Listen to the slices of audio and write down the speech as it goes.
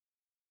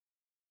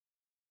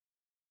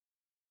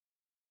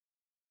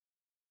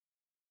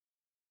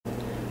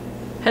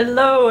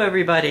Hello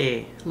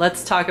everybody!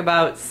 Let's talk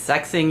about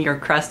sexing your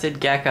crested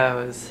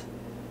geckos.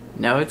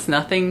 No, it's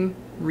nothing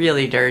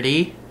really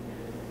dirty.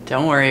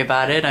 Don't worry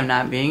about it, I'm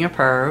not being a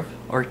perv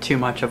or too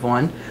much of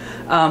one.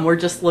 We're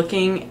just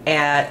looking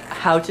at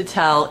how to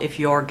tell if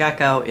your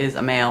gecko is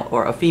a male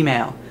or a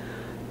female.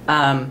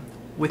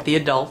 With the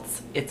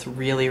adults, it's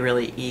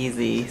really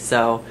easy.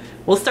 So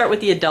we'll start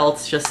with the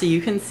adults just so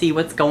you can see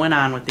what's going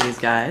on with these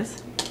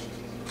guys.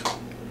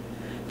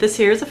 This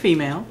here is a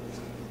female.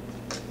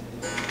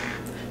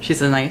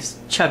 She's a nice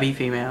chubby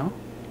female.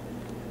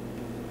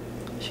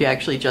 She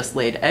actually just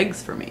laid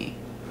eggs for me.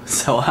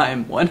 So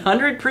I'm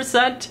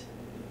 100%,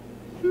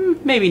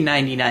 maybe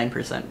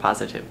 99%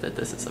 positive that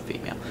this is a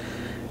female.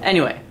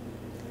 Anyway,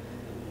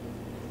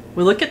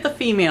 we look at the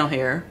female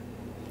here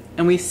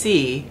and we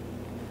see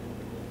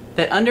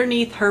that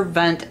underneath her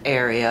vent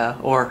area,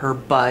 or her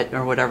butt,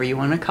 or whatever you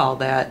want to call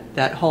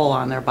that hole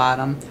on their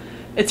bottom,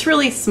 it's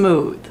really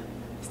smooth.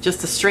 It's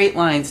just a straight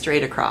line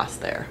straight across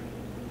there.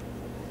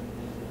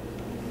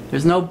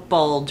 There's no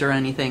bulge or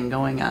anything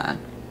going on.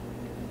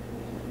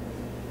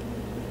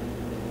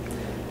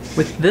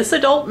 With this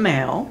adult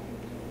male,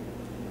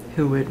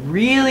 who would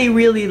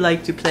really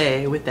like to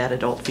play with that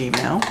adult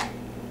female,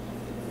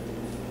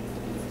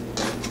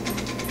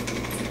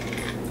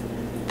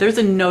 there's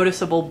a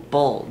noticeable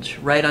bulge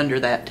right under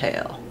that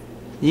tail.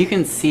 You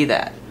can see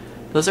that.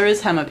 Those are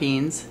his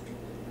hemipenes.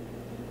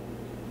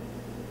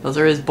 Those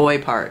are his boy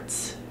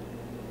parts.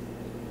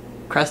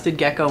 Crested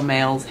gecko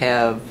males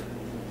have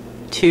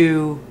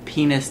 2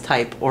 penis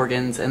type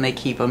organs and they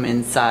keep them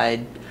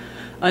inside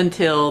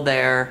until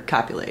they're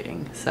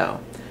copulating. So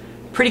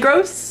pretty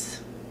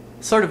gross,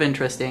 sort of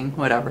interesting,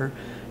 whatever.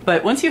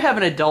 But once you have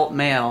an adult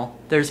male,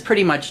 there's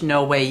pretty much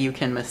no way you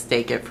can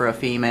mistake it for a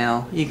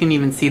female. You can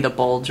even see the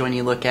bulge when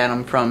you look at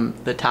them from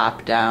the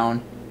top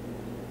down.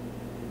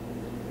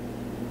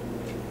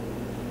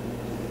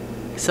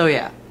 So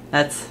yeah,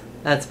 that's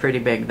pretty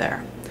big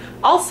there.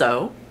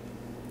 Also,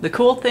 the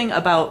cool thing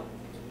about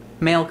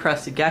male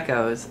crested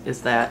geckos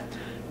is that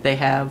they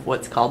have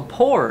what's called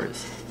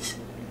pores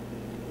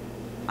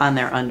on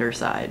their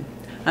underside.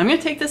 I'm going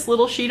to take this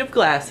little sheet of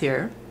glass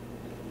here.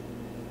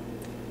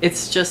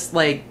 It's just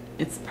like,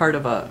 it's part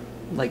of a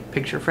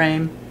picture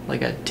frame,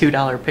 like a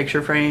 $2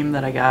 picture frame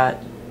that I got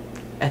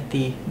at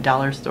the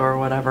dollar store or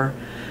whatever.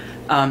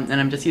 And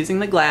I'm just using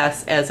the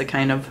glass as a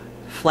kind of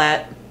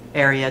flat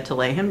area to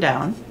lay him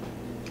down.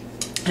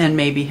 And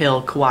maybe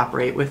he'll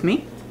cooperate with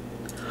me.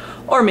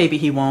 Or maybe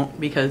he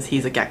won't because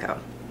he's a gecko.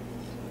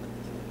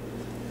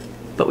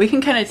 But we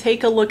can kind of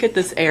take a look at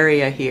this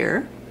area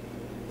here.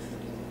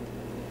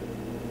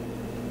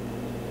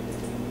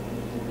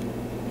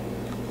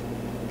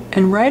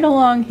 And right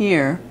along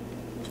here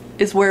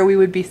is where we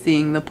would be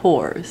seeing the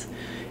pores.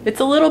 It's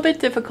a little bit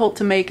difficult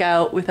to make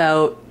out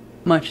without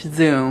much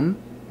zoom,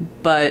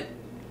 but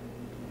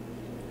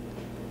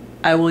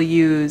I will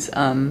use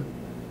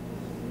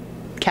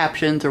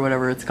captions or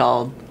whatever it's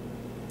called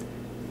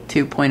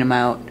to point them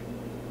out.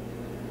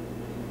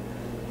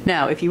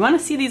 Now, if you want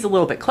to see these a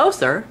little bit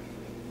closer,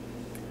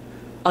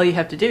 all you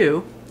have to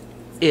do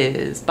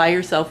is buy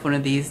yourself one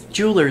of these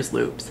jeweler's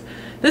loops.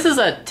 This is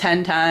a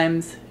 10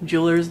 times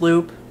jeweler's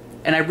loop,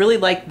 and I really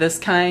like this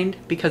kind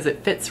because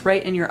it fits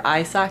right in your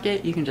eye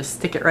socket. You can just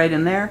stick it right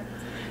in there,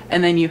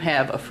 and then you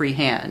have a free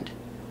hand,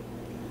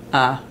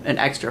 an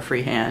extra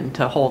free hand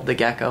to hold the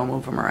gecko,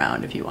 move them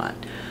around if you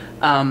want.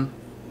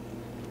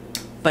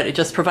 But it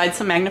just provides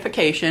some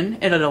magnification,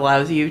 and it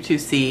allows you to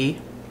see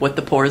what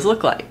the pores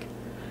look like.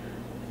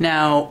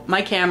 Now,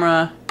 my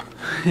camera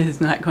is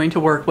not going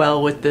to work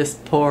well with this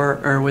pore,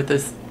 or with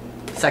this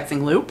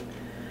sexing loop.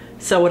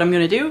 So what I'm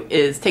going to do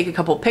is take a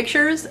couple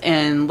pictures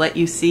and let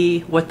you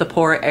see what the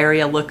pore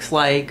area looks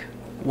like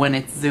when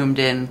it's zoomed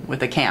in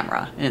with a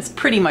camera. And it's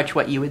pretty much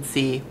what you would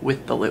see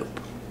with the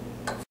loop.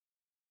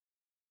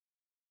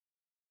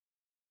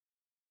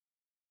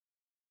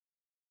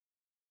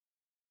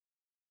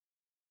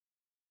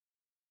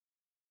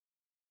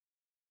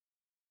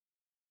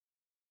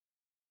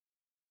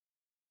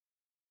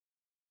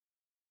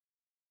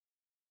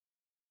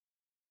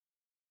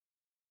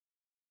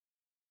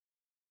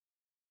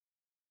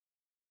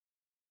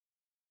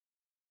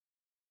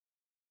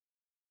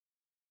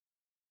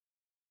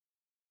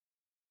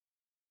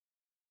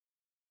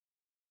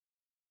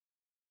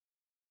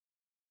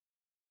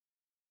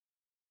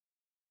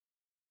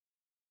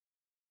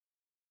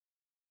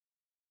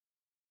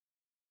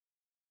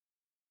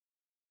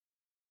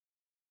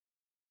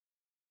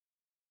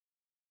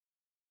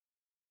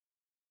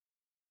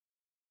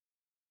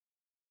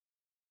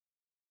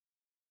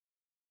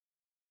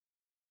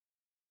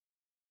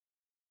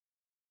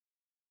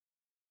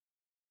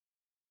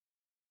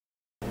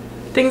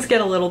 Things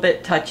get a little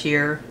bit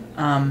touchier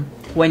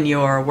when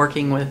you're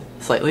working with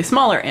slightly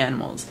smaller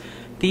animals.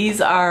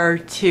 These are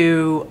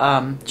 2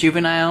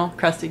 juvenile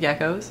crested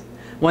geckos.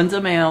 One's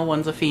a male,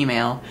 one's a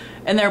female,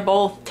 and they're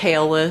both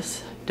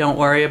tailless. Don't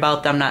worry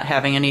about them not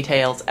having any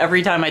tails.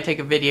 Every time I take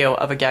a video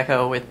of a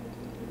gecko with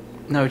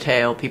no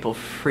tail, people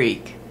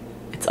freak.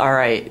 It's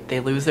alright. They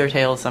lose their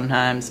tails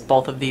sometimes.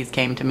 Both of these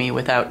came to me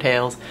without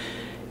tails.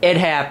 It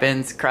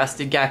happens.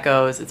 Crested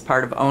geckos, it's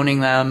part of owning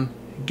them.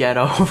 Get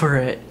over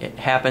it. It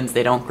happens.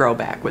 They don't grow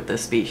back with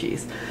this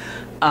species.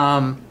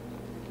 We're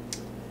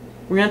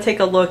going to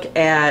take a look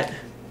at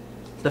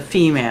the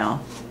female.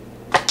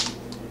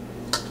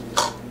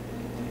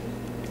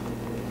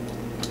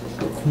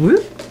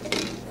 Whoop.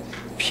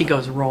 She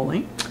goes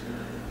rolling.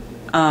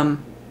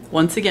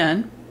 Once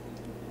again,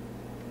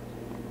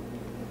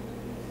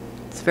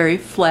 it's very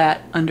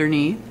flat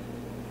underneath.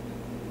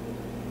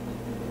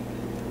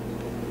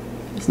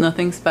 There's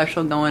nothing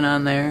special going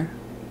on there.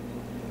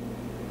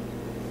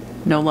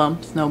 No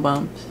lumps, no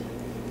bumps.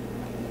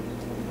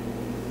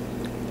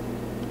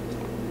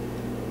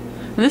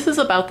 And this is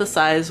about the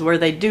size where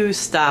they do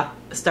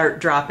start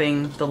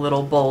dropping the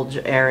little bulge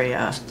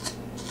area.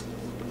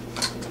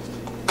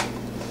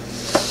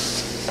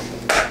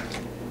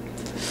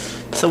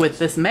 So with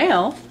this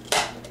male,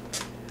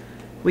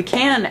 we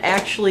can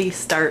actually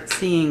start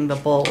seeing the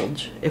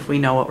bulge if we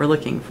know what we're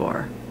looking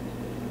for.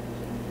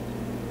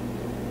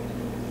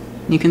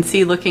 You can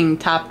see, looking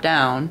top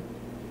down,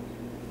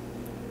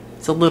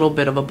 it's a little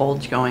bit of a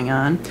bulge going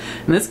on.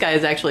 And this guy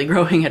is actually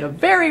growing at a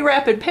very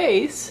rapid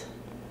pace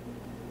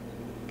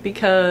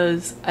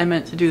because I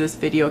meant to do this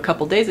video a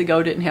couple days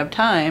ago, didn't have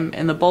time,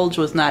 and the bulge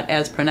was not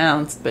as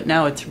pronounced, but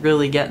now it's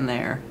really getting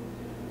there.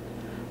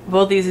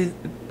 Both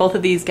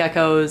of these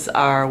geckos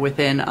are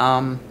within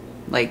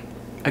like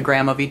a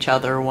gram of each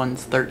other.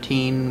 One's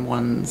 13,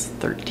 one's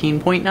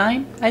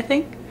 13.9, I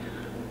think.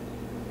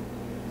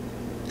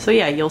 So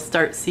yeah, you'll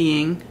start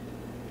seeing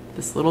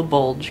this little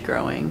bulge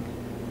growing.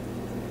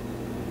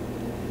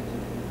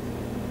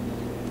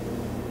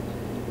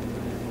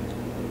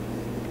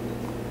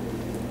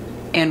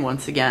 And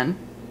once again,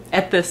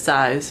 at this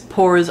size,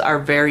 pores are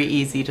very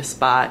easy to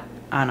spot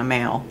on a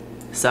male.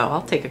 So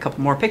I'll take a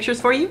couple more pictures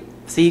for you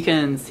so you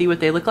can see what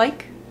they look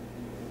like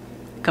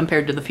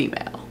compared to the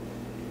female.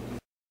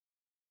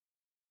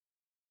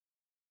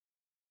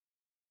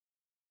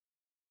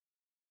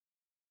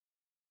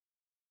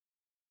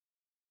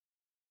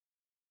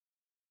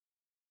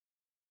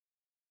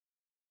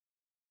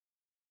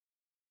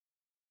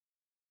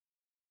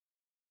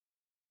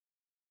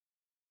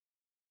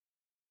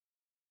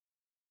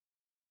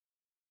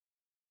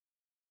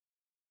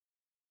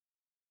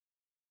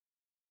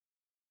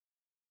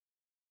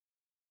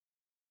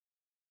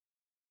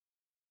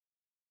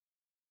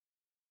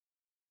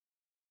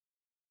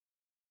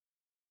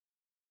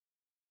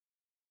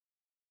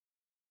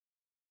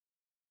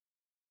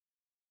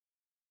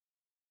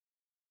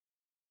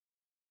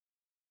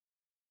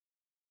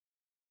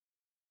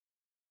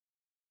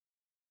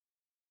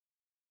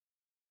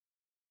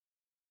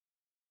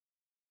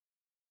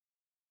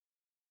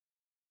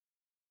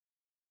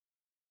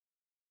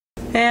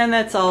 And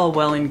that's all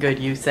well and good,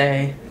 you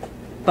say.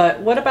 But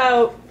what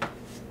about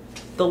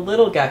the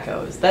little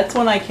geckos? That's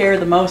when I care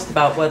the most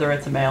about whether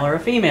it's a male or a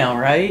female,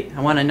 right? I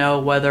want to know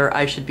whether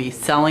I should be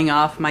selling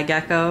off my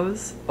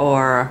geckos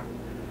or,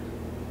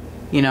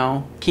 you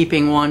know,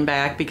 keeping one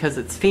back because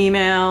it's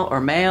female or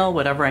male,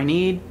 whatever I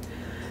need.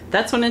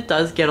 That's when it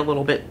does get a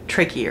little bit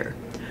trickier.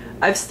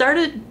 I've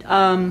started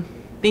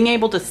being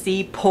able to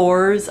see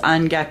pores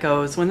on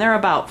geckos when they're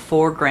about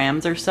 4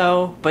 grams or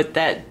so, but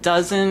that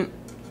doesn't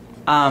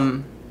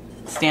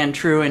stand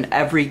true in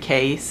every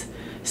case.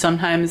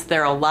 Sometimes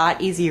they're a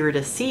lot easier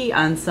to see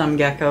on some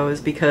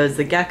geckos because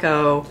the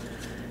gecko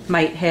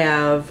might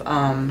have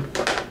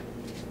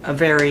a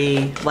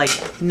very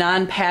like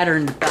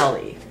non-patterned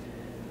belly,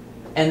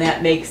 and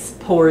that makes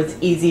pores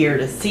easier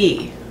to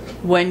see.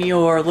 When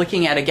you're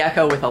looking at a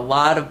gecko with a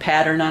lot of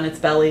pattern on its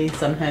belly,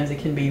 sometimes it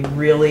can be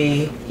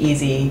really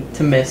easy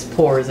to miss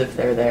pores if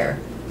they're there.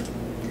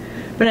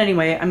 But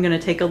anyway, I'm going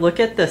to take a look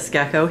at this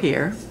gecko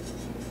here.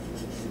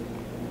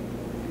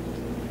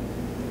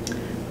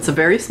 It's a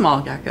very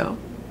small gecko.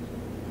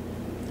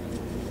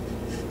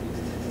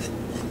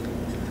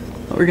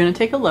 But we're going to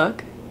take a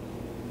look.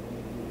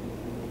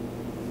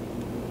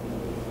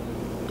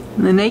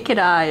 In the naked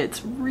eye,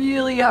 it's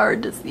really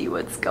hard to see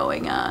what's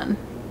going on.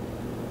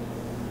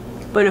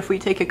 But if we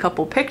take a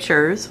couple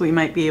pictures, we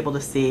might be able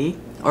to see,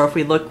 or if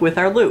we look with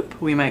our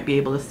loupe, we might be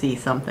able to see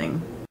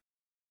something.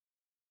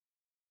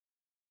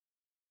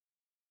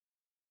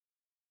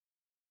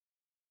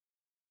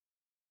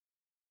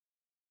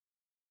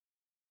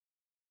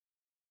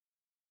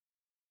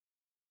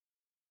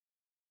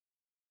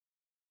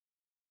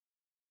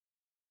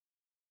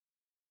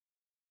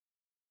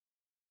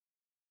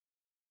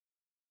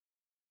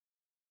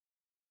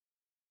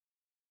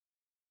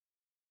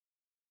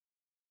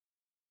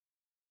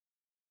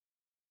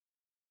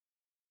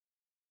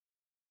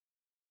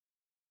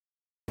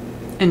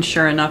 And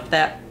sure enough,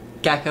 that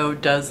gecko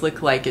does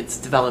look like it's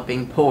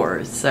developing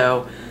pores.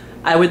 So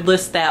I would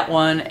list that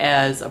one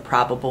as a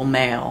probable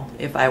male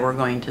if I were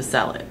going to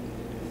sell it.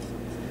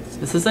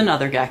 This is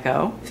another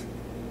gecko.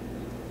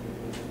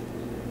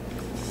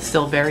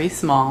 Still very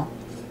small.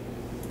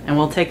 And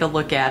we'll take a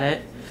look at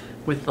it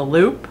with the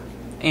loupe,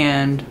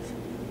 and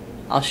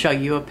I'll show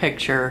you a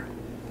picture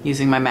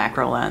using my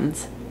macro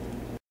lens.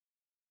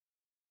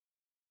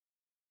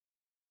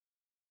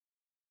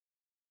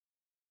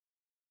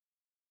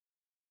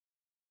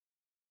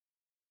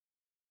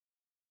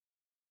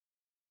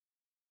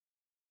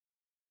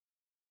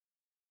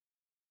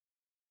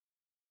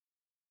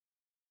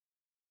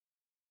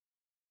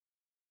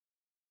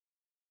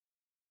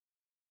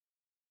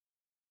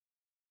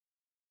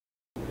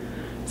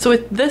 So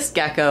with this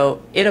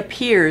gecko, it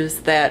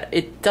appears that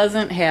it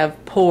doesn't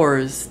have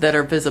pores that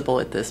are visible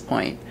at this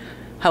point.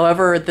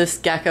 However, this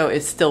gecko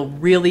is still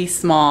really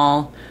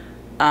small,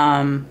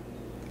 and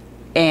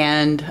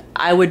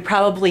I would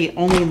probably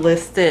only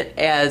list it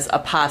as a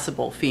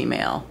possible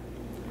female.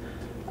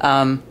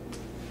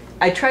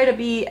 I try to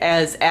be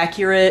as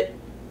accurate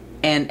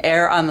and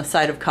err on the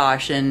side of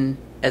caution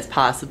as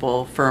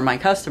possible for my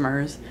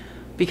customers,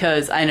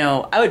 because I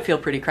know I would feel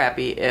pretty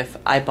crappy if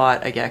I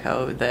bought a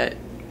gecko that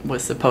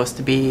was supposed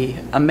to be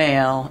a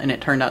male and it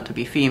turned out to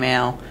be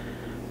female,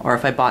 or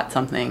if I bought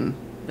something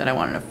that I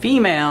wanted a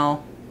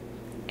female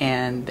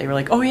and they were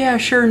like, oh yeah,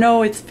 sure,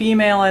 no, it's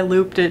female, I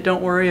looped it,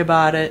 don't worry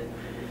about it,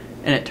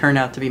 and it turned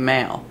out to be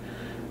male.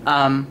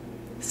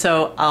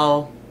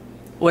 So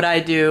what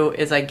I do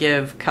is I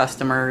give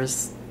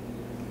customers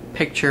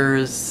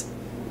pictures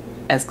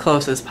as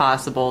close as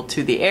possible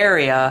to the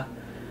area,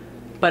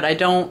 but I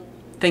don't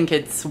think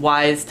it's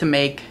wise to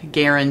make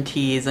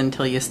guarantees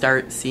until you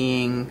start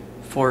seeing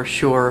for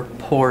sure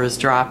pores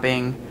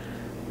dropping,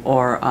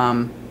 or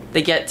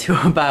they get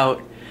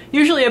to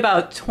usually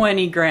about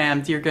 20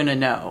 grams, you're gonna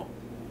know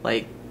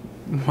like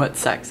what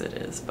sex it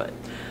is. But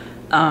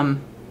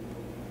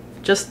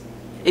just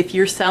if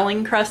you're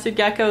selling crested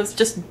geckos,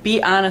 just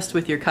be honest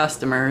with your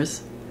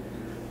customers.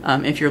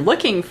 If you're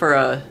looking for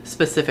a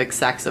specific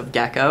sex of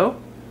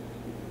gecko,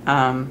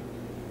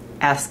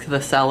 ask the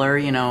seller,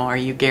 you know, are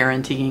you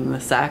guaranteeing the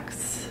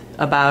sex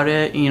about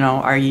it? You know,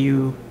 are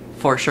you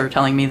for sure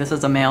telling me this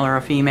is a male or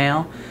a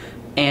female?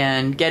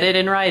 And get it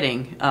in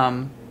writing,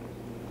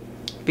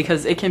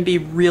 because it can be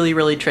really,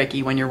 really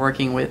tricky when you're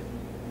working with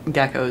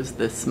geckos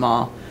this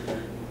small.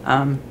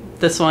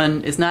 This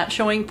one is not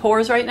showing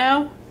pores right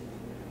now,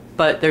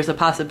 but there's a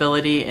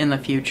possibility in the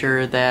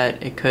future that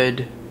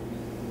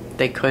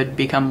they could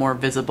become more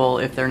visible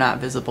if they're not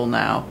visible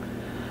now.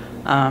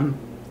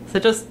 So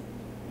just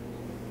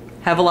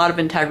have a lot of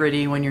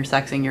integrity when you're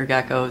sexing your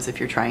geckos if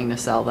you're trying to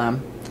sell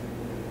them.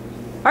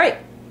 All right,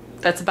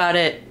 that's about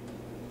it.